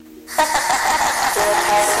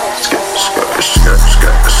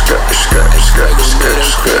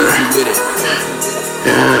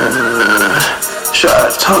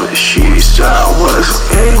Shot told me she thought I was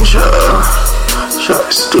an angel.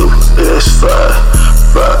 Shot stupid as fuck.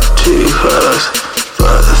 Fuck 2 hugs.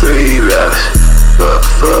 Fuck 3 raps. Fuck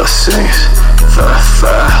 4 sings. Fuck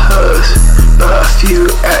 5 hugs. Fuck a few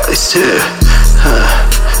at least 2.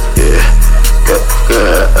 Yeah.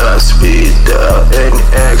 Got speed up in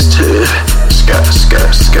X2.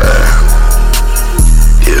 Sky.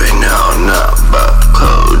 You ain't know nothing about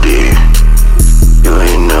codeine. You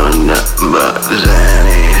ain't know nothing about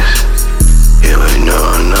Xannies. You ain't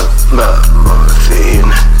know nothing about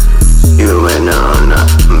morphine. You ain't know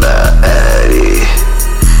nothing about Eddie.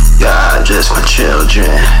 Y'all just my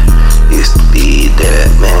children. Used to be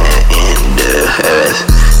that man in the house.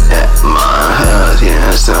 At my house,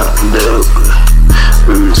 yeah, something dope.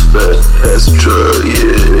 Respect, that's true,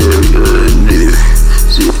 yeah.